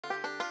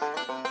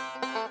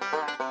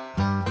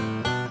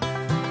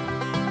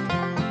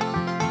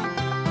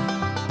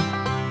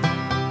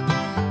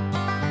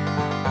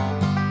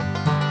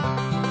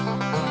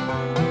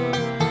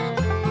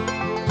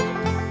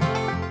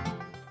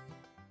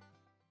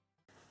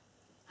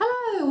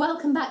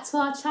welcome back to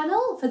our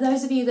channel. For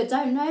those of you that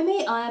don't know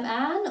me, I am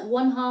Anne,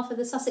 one half of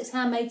the Sussex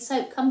Handmade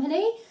Soap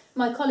Company.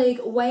 My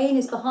colleague Wayne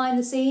is behind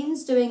the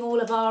scenes doing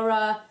all of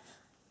our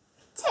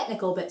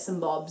technical bits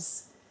and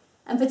bobs.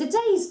 And for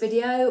today's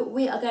video,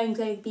 we are going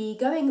to be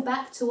going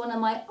back to one of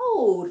my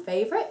old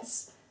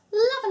favourites,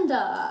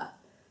 lavender.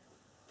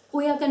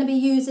 We are going to be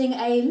using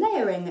a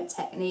layering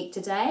technique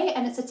today,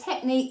 and it's a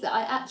technique that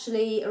I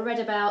actually read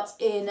about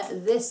in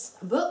this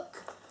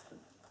book,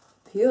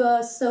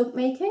 Pure Soap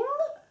Making,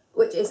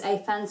 which is a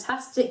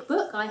fantastic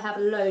book. I have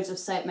loads of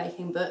soap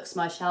making books,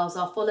 my shelves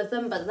are full of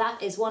them, but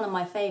that is one of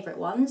my favourite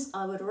ones.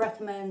 I would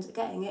recommend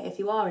getting it if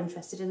you are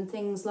interested in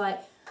things like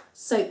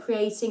soap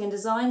creating and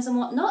designs and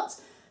whatnot.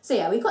 So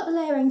yeah, we got the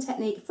layering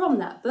technique from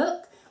that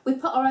book. We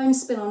put our own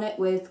spin on it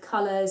with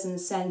colours and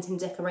scent and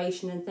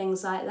decoration and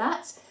things like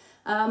that.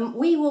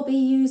 We will be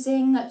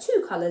using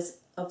two colours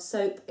of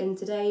soap in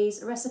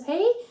today's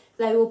recipe.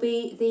 They will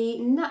be the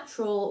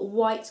natural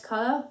white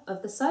colour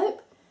of the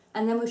soap,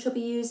 and then we shall be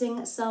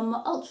using some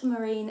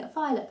ultramarine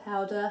violet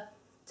powder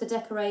to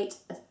decorate,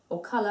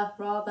 or colour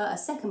rather, a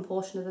second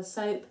portion of the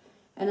soap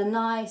in a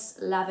nice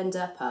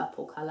lavender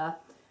purple colour.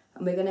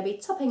 And we're going to be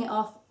topping it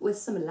off with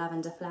some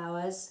lavender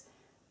flowers.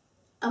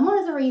 And one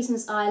of the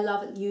reasons I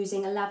love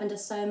using lavender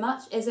so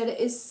much is that it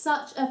is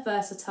such a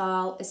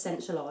versatile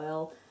essential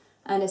oil.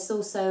 And it's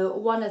also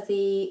one of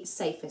the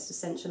safest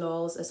essential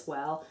oils as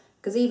well,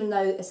 because even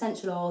though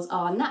essential oils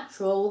are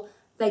natural,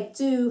 they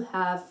do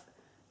have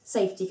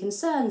safety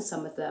concerns,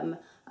 some of them.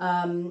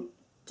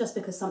 Just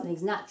because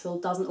something's natural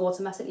doesn't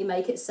automatically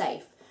make it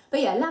safe.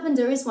 But yeah,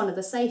 lavender is one of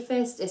the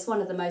safest, it's one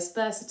of the most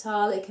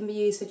versatile. It can be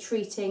used for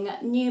treating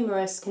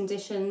numerous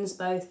conditions,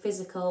 both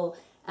physical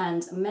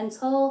and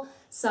mental,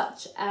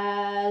 such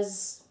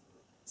as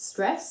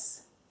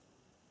stress,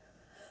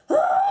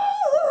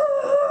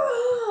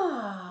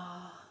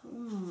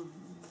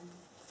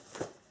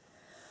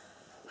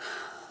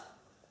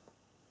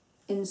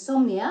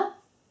 insomnia,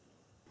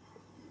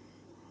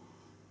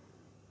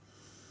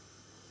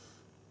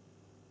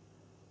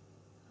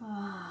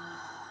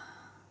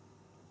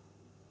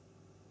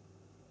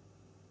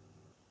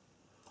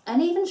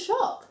 and even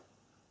shock.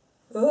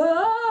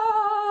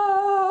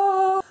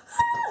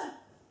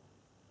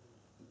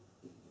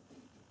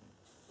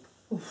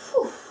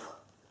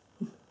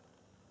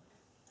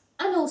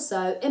 And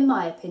also, in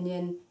my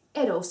opinion,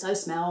 it also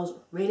smells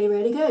really,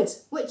 really good,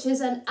 which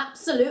is an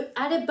absolute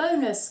added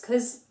bonus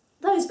because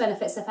those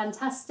benefits are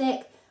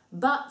fantastic.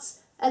 But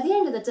at the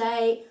end of the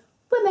day,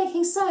 we're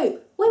making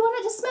soap. We want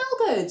it to smell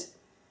good.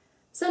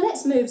 So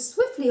let's move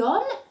swiftly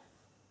on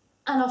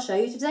and I'll show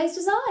you today's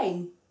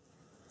design.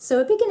 So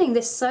we're beginning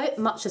this soap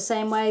much the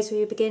same way as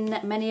we begin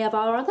many of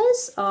our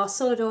others. Our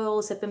solid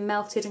oils have been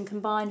melted and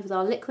combined with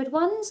our liquid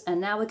ones,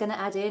 and now we're going to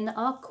add in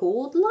our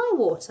cooled lye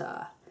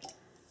water.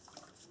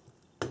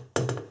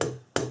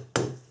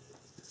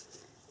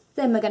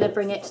 Then we're going to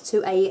bring it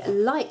to a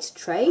light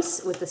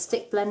trace with the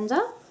stick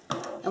blender.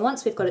 And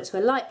once we've got it to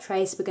a light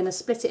trace, we're going to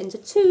split it into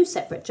two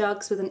separate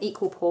jugs with an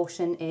equal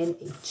portion in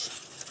each.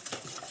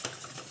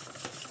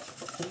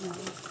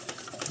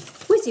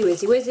 Whizzy,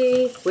 whizzy,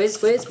 whizzy,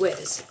 whiz, whiz,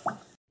 whiz.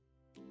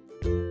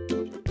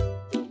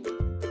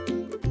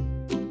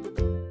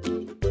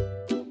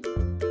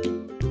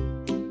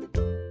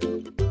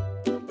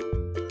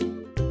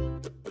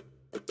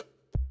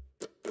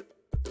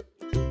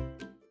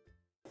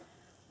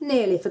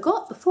 Nearly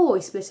forgot, before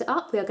we split it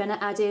up, we are going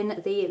to add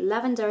in the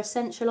Lavender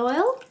Essential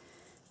Oil.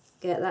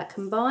 Get that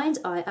combined.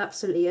 I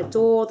absolutely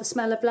adore the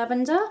smell of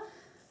lavender.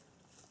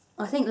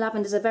 I think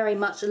lavender's a very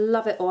much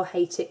love it or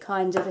hate it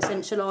kind of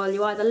essential oil.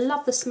 You either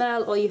love the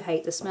smell or you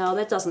hate the smell.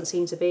 There doesn't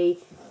seem to be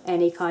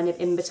any kind of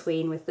in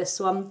between with this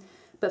one.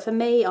 But for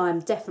me, I'm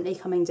definitely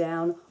coming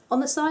down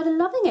on the side of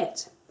loving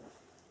it.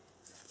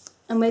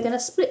 And we're going to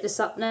split this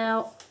up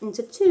now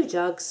into two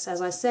jugs, as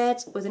I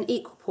said, with an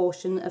equal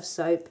portion of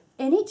soap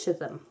in each of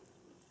them.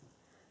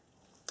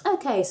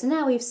 Okay, so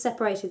now we've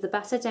separated the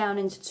batter down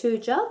into two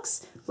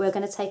jugs. We're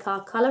going to take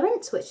our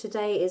colourant, which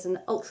today is an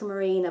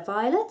Ultramarine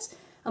Violet,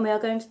 and we are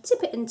going to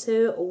tip it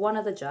into one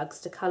of the jugs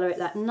to colour it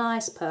that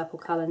nice purple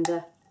colour.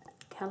 What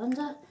am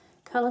I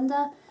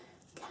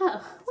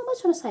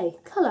trying to say?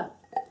 Colour.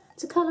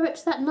 To colour it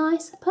to that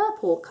nice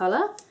purple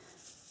colour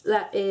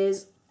that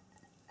is,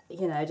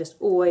 you know, just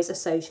always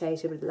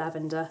associated with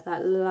lavender,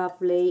 that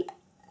lovely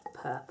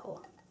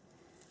purple.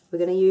 We're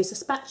going to use a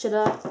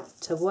spatula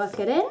to work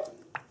it in,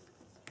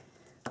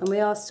 and we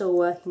are still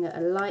working at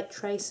a light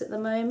trace at the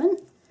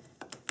moment.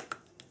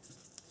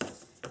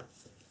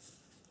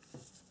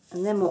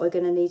 And then what we're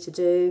going to need to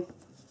do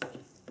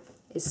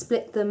is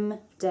split them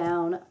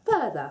down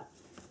further.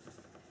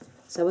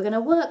 So we're going to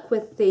work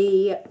with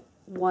the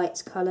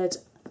white coloured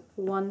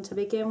one to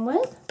begin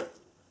with.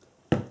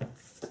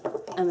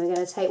 And we're going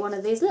to take one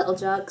of these little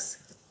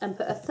jugs and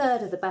put a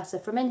third of the batter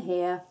from in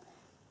here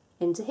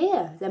into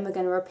here. Then we're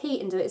going to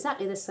repeat and do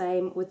exactly the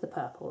same with the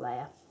purple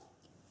layer.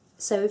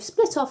 So we've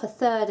split off a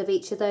third of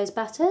each of those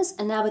batters,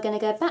 and now we're going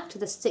to go back to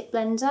the stick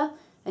blender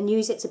and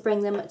use it to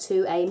bring them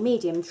to a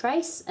medium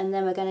trace, and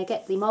then we're going to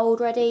get the mould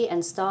ready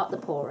and start the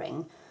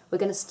pouring. We're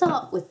going to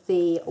start with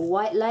the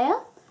white layer.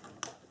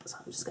 So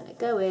I'm just going to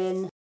go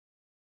in.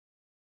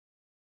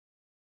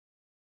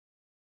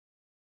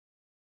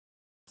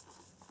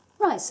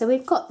 Right, so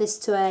we've got this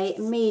to a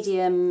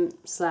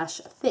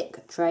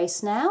medium/thick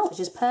trace now, which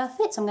is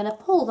perfect. I'm going to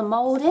pull the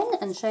mould in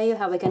and show you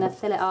how we're going to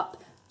fill it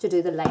up to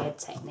do the layered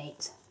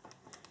technique.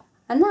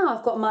 And now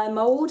I've got my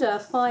mould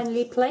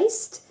finely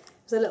placed.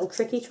 It was a little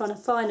tricky trying to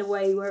find a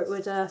way where it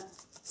would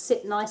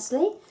sit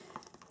nicely.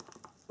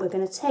 We're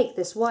going to take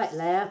this white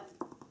layer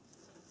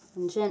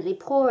and gently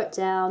pour it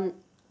down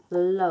the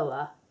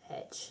lower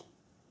edge.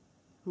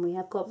 And we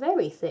have got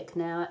very thick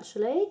now,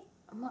 actually,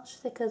 much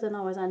thicker than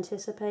I was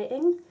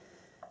anticipating.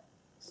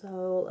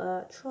 So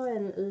I'll try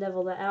and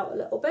level that out a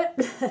little bit.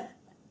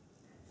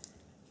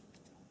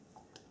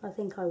 I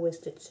think I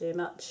whisked it too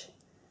much.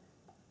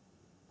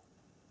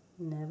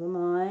 Never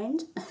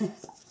mind.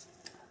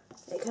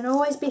 It can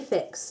always be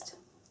fixed,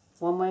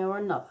 one way or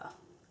another.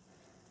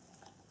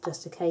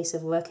 Just a case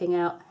of working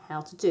out how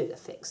to do the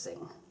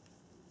fixing.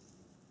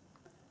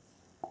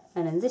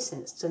 And in this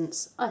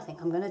instance, I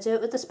think I'm going to do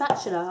it with the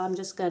spatula. I'm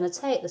just going to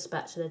take the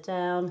spatula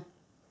down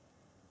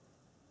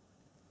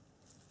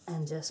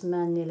and just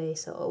manually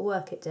sort of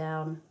work it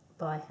down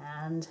by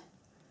hand.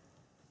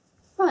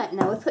 Right,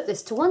 now we put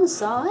this to one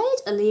side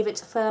and leave it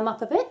to firm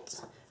up a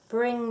bit.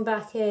 Bring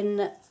back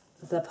in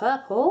the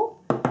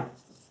purple,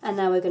 and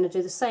now we're going to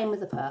do the same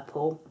with the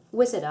purple.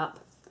 Whiz it up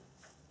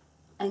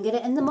and get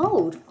it in the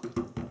mould.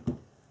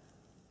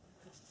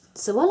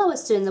 So while I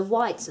was doing the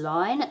white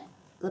line,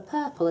 the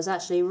purple has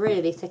actually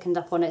really thickened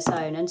up on its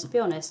own, and to be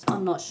honest,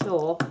 I'm not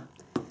sure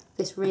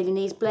this really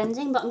needs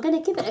blending, but I'm going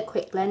to give it a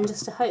quick blend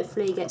just to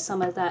hopefully get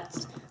some of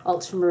that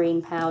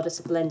ultramarine powder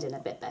to blend in a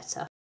bit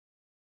better.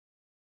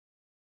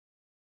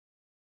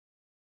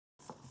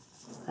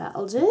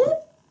 That'll do.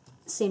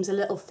 Seems a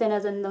little thinner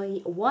than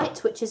the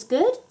white, which is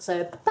good.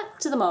 So back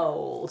to the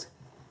mould.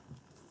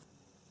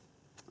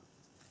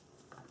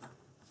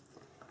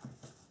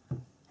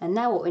 And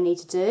now what we need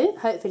to do,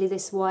 hopefully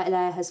this white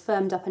layer has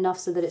firmed up enough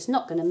so that it's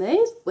not going to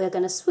move. We're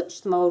going to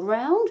switch the mould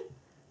round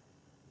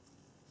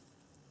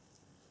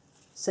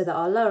so that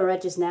our lower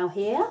edge is now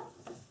here.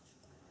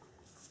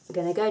 We're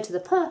going to go to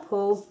the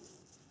purple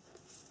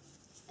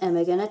and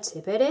we're going to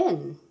tip it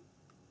in.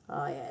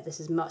 Oh yeah, this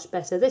is much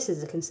better. This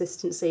is the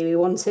consistency we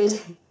wanted.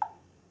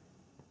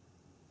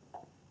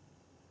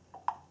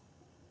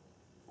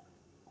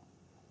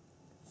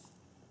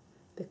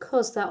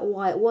 Because that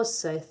white was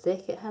so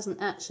thick, it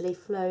hasn't actually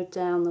flowed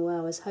down the way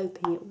I was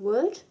hoping it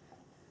would.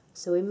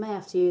 So we may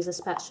have to use a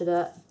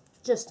spatula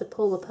just to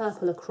pull the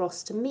purple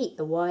across to meet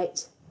the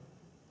white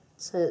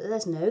so that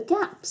there's no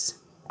gaps.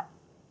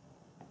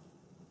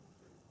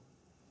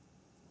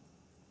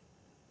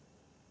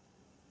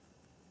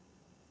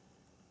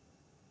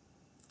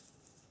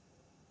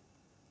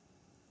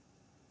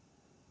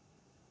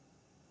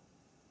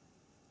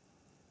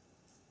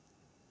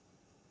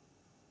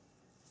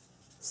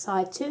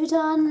 Side 2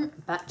 done,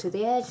 back to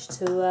the edge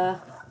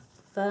to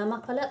firm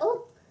up a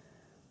little.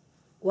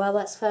 While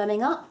that's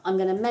firming up, I'm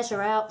going to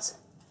measure out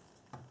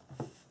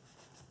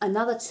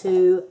another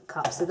 2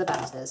 cups of the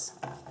batters.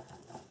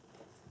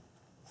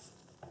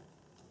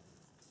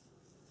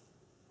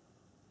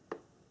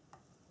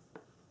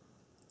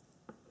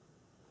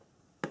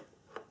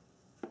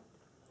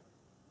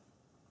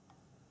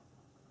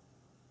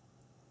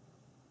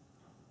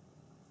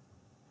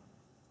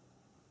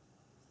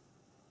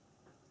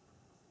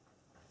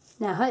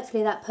 Now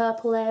hopefully that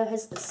purple layer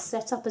has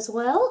set up as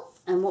well,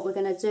 and what we're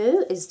going to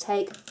do is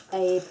take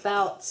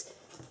about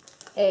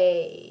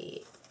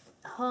a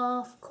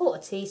quarter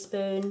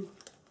teaspoon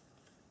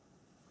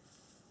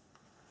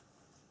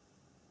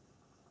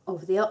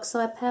of the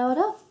oxide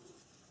powder.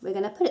 We're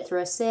going to put it through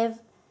a sieve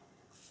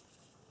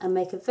and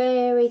make a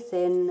very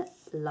thin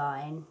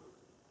line.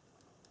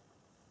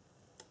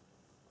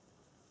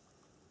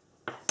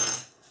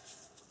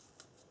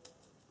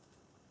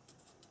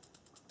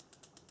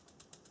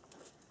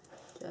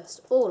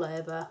 Just all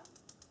over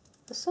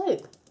the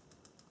soap.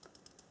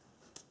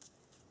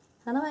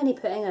 And I'm only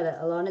putting a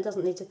little on, it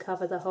doesn't need to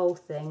cover the whole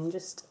thing,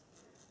 just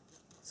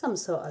some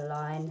sort of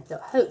line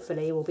that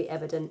hopefully will be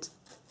evident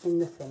in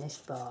the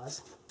finished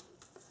bars.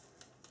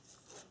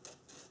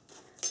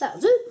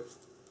 That'll do.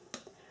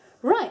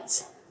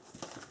 Right,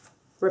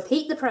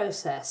 repeat the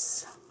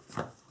process.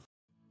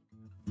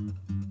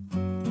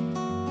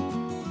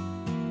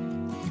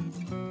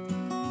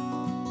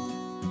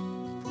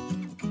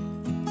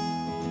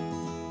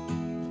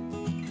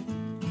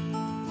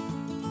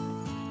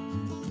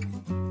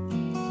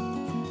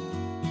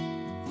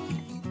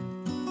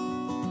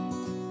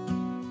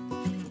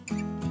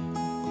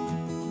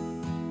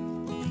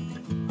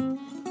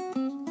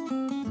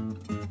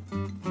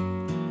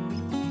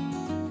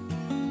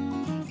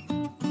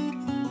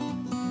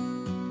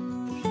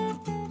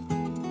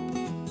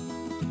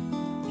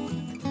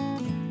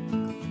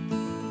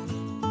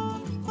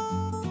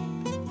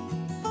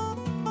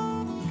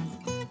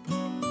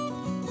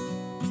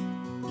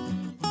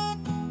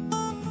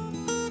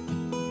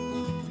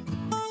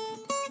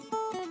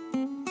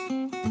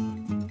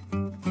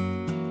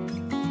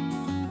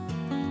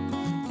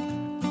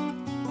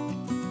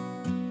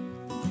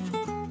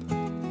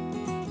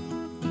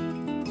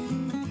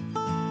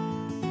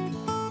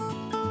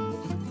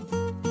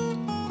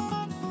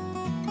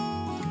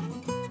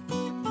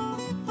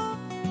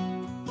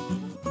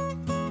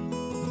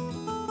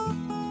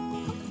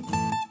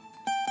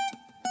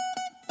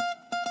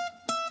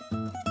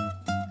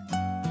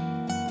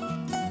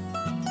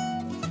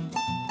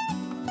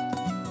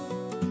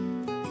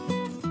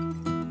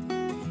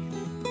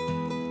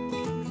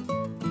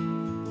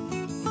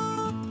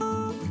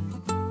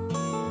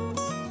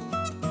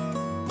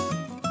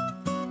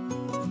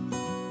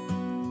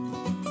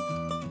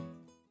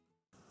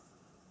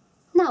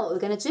 now what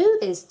we're going to do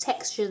is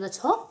texture the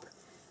top.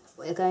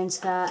 We're going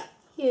to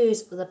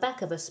use the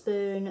back of a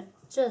spoon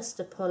just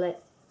to pull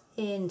it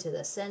into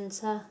the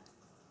centre.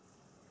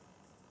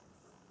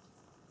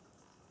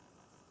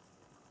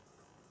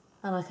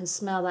 And I can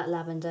smell that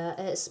lavender.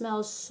 It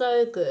smells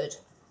so good.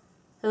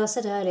 As I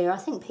said earlier, I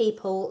think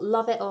people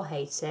love it or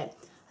hate it.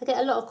 I get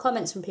a lot of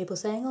comments from people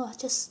saying, oh, it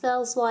just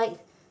smells like,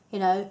 you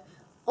know,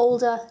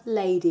 older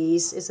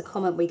ladies is a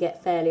comment we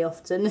get fairly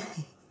often.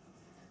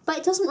 But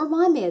it doesn't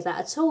remind me of that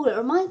at all. It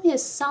reminds me of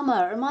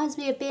summer. It reminds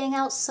me of being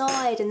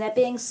outside and there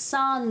being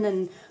sun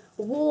and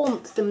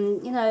warmth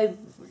and, you know,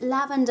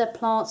 lavender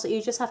plants that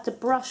you just have to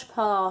brush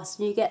past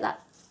and you get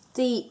that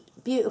deep,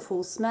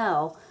 beautiful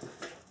smell.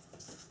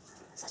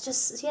 So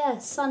just, yeah,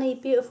 sunny,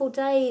 beautiful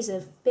days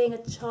of being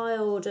a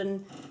child,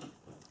 and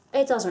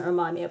it doesn't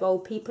remind me of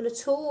old people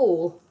at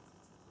all.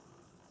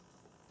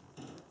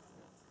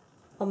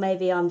 Or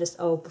maybe I'm just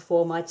old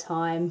before my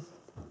time.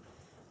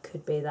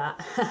 Could be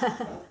that.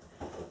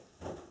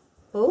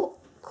 Oh,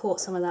 caught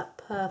some of that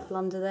purple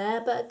under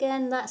there, but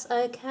again, that's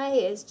okay.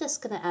 It's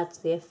just going to add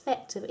to the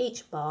effect of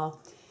each bar.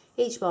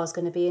 Each bar is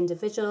going to be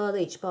individual,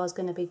 each bar is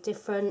going to be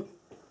different.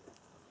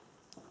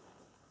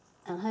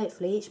 And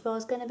hopefully each bar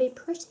is going to be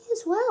pretty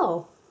as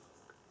well.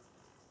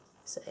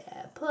 So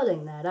yeah,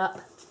 pulling that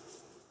up.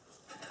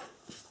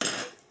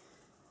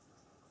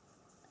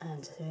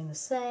 And doing the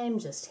same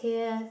just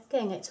here,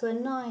 getting it to a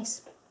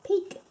nice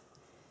peak.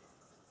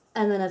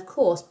 And then of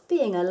course,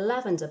 being a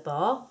lavender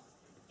bar,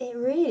 it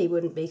really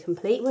wouldn't be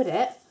complete, would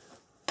it,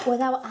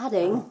 without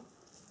adding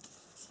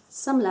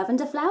some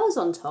lavender flowers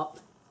on top.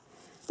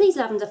 These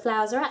lavender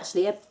flowers are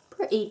actually a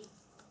pretty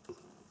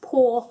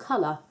poor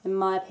colour, in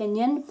my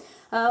opinion.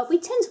 We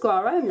tend to grow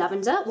our own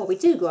lavender. Well, we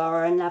do grow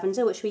our own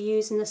lavender, which we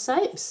use in the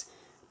soaps,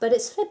 but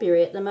it's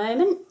February at the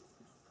moment,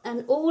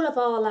 and all of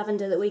our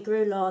lavender that we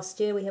grew last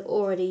year we have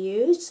already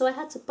used, so I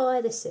had to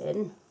buy this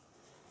in.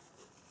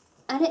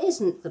 And it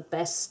isn't the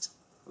best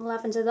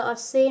lavender that I've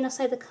seen. I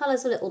say the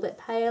colour's a little bit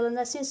pale and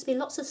there seems to be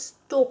lots of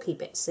stalky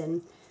bits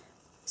in.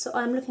 So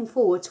I'm looking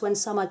forward to when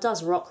summer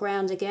does rock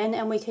round again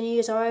and we can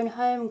use our own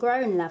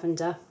homegrown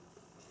lavender.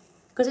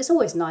 Because it's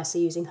always nicer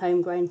using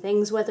homegrown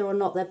things, whether or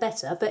not they're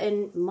better, but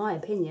in my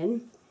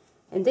opinion,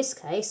 in this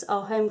case,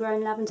 our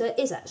homegrown lavender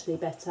is actually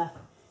better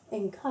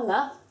in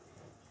colour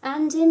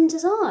and in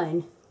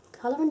design.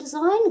 Colour and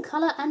design,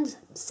 colour and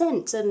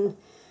scent. And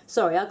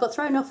sorry, I got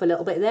thrown off a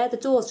little bit there. The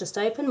door's just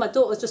opened. My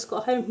daughter's just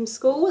got home from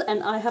school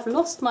and I have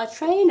lost my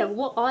train of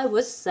what I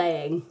was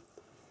saying.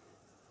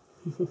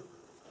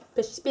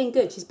 But she's being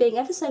good. She's being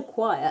ever so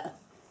quiet.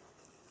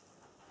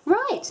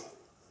 Right.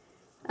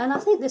 And I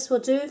think this will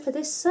do for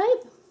this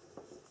soap.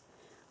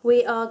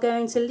 We are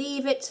going to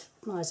leave it,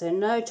 I don't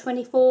know,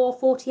 24,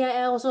 48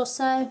 hours or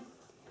so.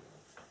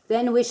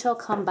 Then we shall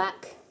come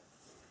back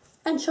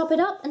and chop it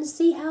up and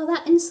see how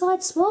that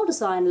inside swirl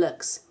design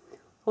looks.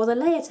 Or the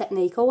layer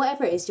technique, or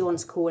whatever it is you want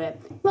to call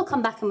it. We'll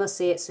come back and we'll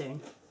see it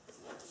soon.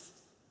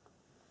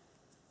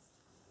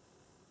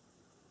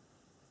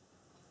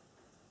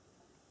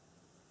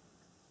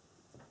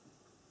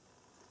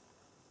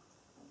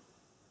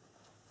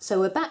 So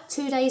we're back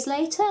 2 days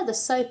later. The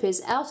soap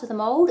is out of the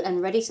mould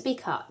and ready to be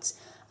cut.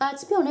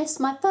 To be honest,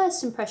 my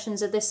first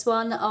impressions of this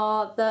one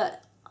are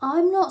that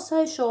I'm not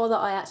so sure that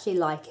I actually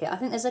like it. I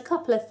think there's a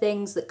couple of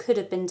things that could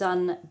have been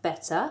done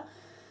better.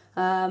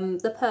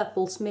 The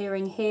purple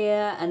smearing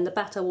here, and the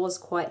batter was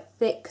quite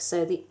thick,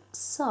 so the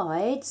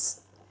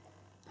sides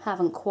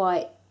haven't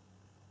quite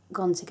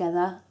gone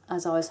together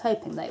as I was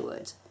hoping they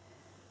would.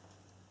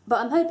 But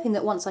I'm hoping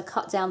that once I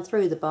cut down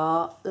through the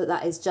bar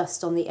that is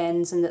just on the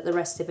ends and that the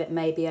rest of it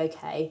may be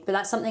okay. But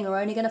that's something we're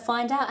only going to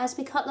find out as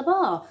we cut the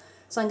bar.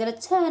 So I'm going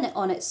to turn it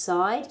on its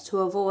side to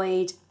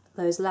avoid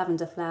those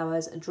lavender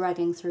flowers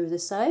dragging through the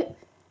soap.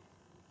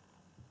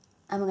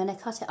 And we're going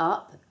to cut it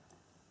up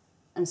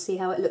and see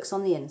how it looks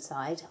on the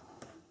inside.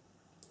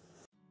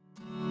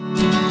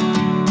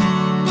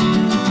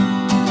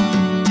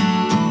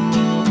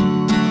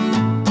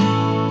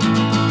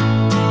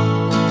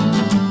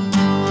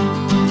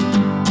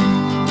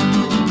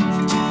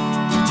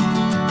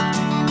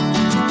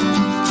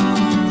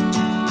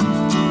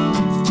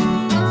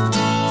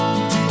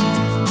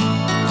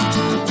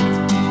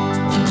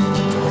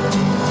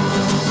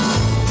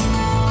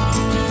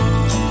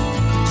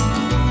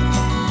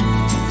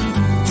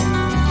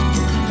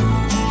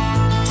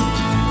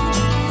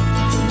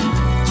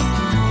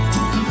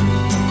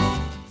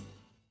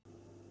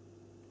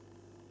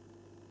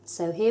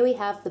 So here we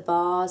have the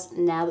bars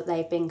now that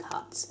they've been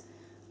cut.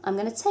 I'm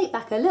going to take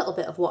back a little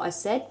bit of what I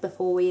said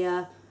before we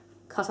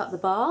cut up the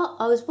bar.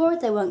 I was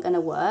worried they weren't going to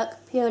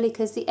work purely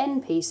because the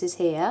end piece is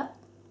here,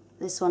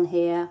 this one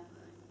here,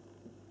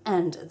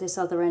 and this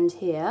other end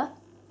here.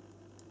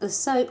 The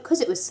soap, because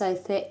it was so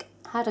thick,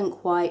 hadn't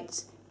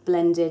quite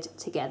blended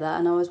together,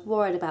 and I was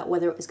worried about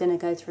whether it was going to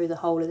go through the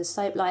whole of the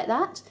soap like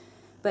that.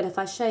 But if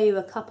I show you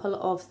a couple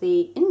of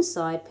the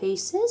inside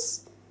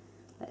pieces,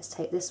 let's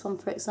take this one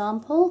for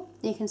example,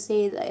 you can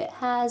see that it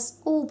has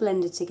all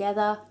blended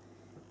together,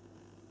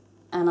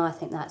 and I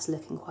think that's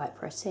looking quite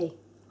pretty.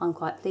 I'm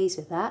quite pleased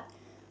with that.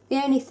 The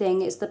only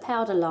thing is the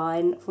powder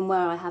line from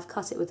where I have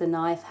cut it with the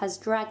knife has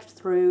dragged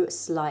through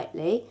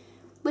slightly,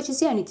 which is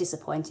the only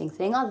disappointing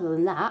thing. Other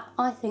than that,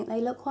 I think they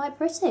look quite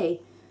pretty.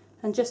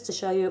 And just to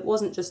show you it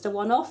wasn't just a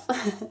one-off,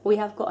 we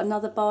have got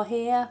another bar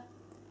here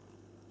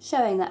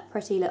showing that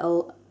pretty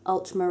little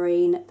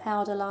ultramarine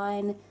powder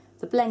line,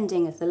 the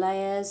blending of the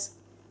layers.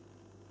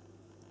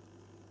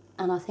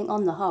 And I think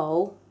on the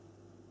whole,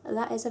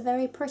 that is a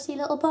very pretty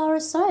little bar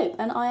of soap,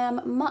 and I am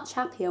much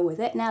happier with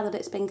it now that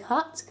it's been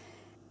cut,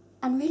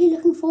 and really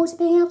looking forward to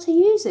being able to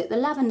use it. The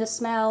lavender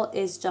smell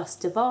is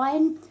just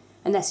divine,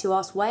 unless you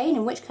ask Wayne,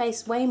 in which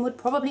case Wayne would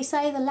probably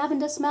say the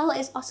lavender smell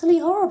is utterly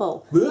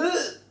horrible.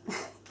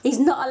 He's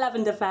not a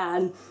lavender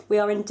fan. We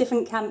are in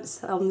different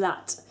camps on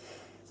that.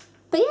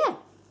 But yeah,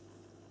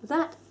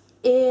 that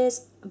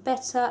is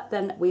better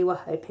than we were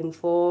hoping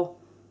for.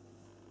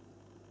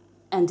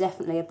 And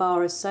definitely a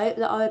bar of soap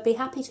that I would be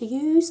happy to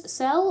use,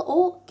 sell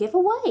or give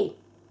away.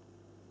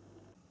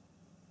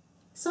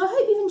 So I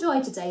hope you've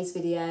enjoyed today's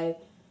video.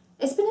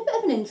 It's been a bit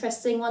of an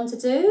interesting one to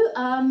do.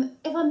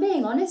 If I'm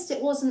being honest,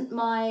 it wasn't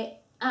my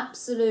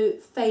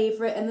absolute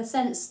favourite in the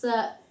sense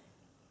that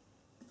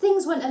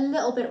things went a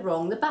little bit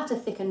wrong. The batter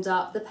thickened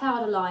up, the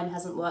powder line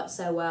hasn't worked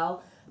so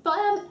well, but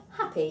I am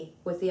happy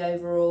with the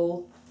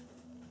overall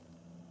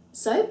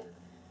soap.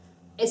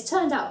 It's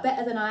turned out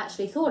better than I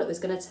actually thought it was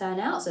going to turn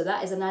out, so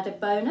that is an added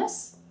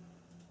bonus.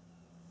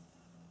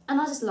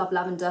 And I just love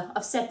lavender.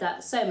 I've said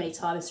that so many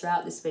times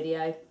throughout this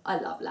video. I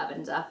love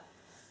lavender.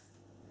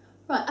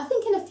 Right, I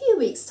think in a few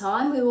weeks'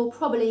 time we will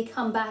probably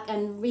come back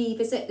and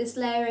revisit this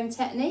layering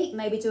technique,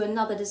 maybe do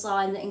another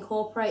design that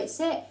incorporates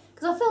it,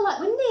 because I feel like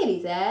we're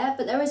nearly there,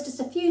 but there is just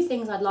a few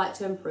things I'd like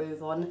to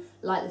improve on,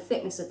 like the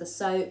thickness of the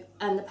soap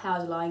and the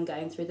powder line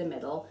going through the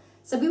middle.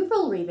 So we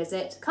will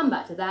revisit, come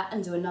back to that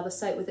and do another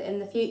soap with it in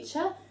the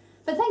future.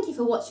 But thank you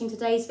for watching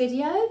today's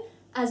video.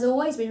 As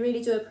always, we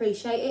really do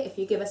appreciate it if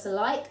you give us a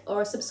like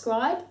or a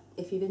subscribe,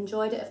 if you've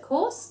enjoyed it, of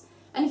course.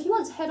 And if you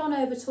want to head on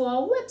over to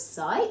our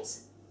website,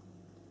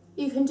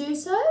 you can do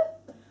so.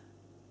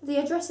 The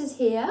address is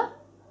here.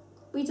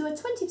 We do a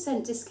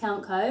 20%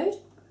 discount code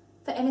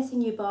for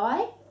anything you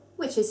buy,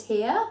 which is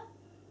here.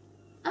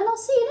 And I'll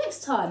see you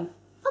next time.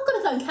 I've got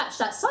to go and catch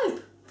that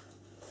soap.